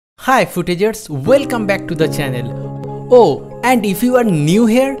Hi Footagers, welcome back to the channel. Oh, and if you are new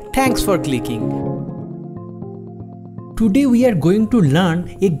here, thanks for clicking. Today we are going to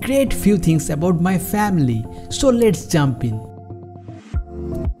learn a great few things about my family, so let's jump in.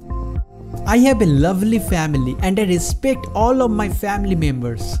 I have a lovely family and I respect all of my family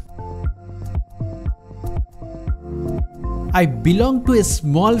members. I belong to a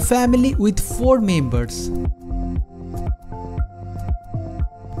small family with 4 members.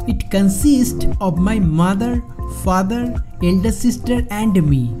 It consists of my mother, father, elder sister and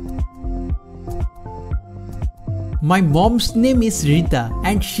me. My mom's name is Rita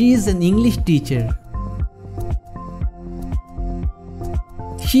and she is an English teacher.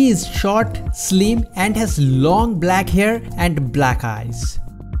 She is short, slim and has long black hair and black eyes.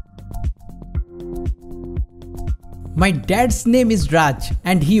 My dad's name is Raj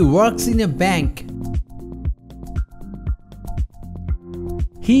and he works in a bank.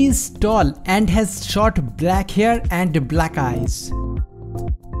 He is tall and has short black hair and black eyes.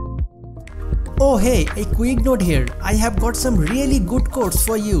 Oh hey, a quick note here, I have got some really good quotes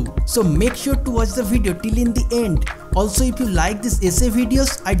for you, so make sure to watch the video till in the end. Also, if you like these essay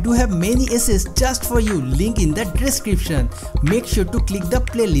videos, I do have many essays just for you, link in the description. Make sure to click the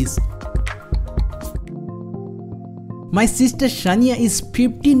playlist. My sister Shania is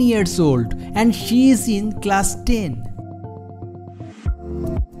 15 years old and she is in class 10.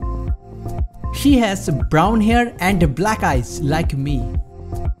 She has brown hair and black eyes like me.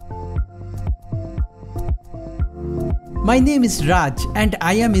 My name is Raj and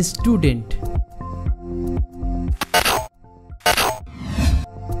I am a student.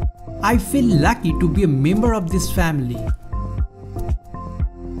 I feel lucky to be a member of this family.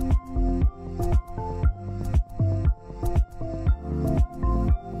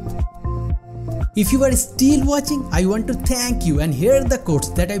 If you are still watching, I want to thank you and here are the quotes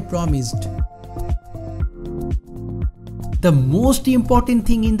that I promised. The most important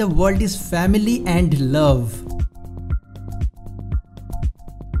thing in the world is family and love.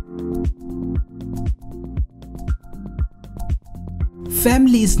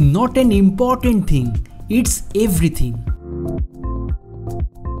 Family is not an important thing, it's everything.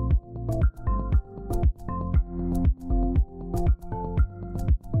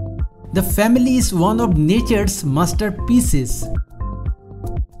 The family is one of nature's masterpieces.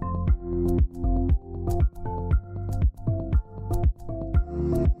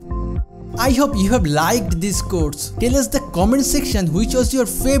 I hope you have liked these quotes. Tell us the comment section which was your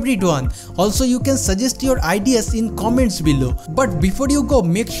favorite one. Also, you can suggest your ideas in comments below. But before you go,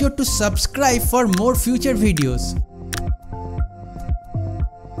 make sure to subscribe for more future videos.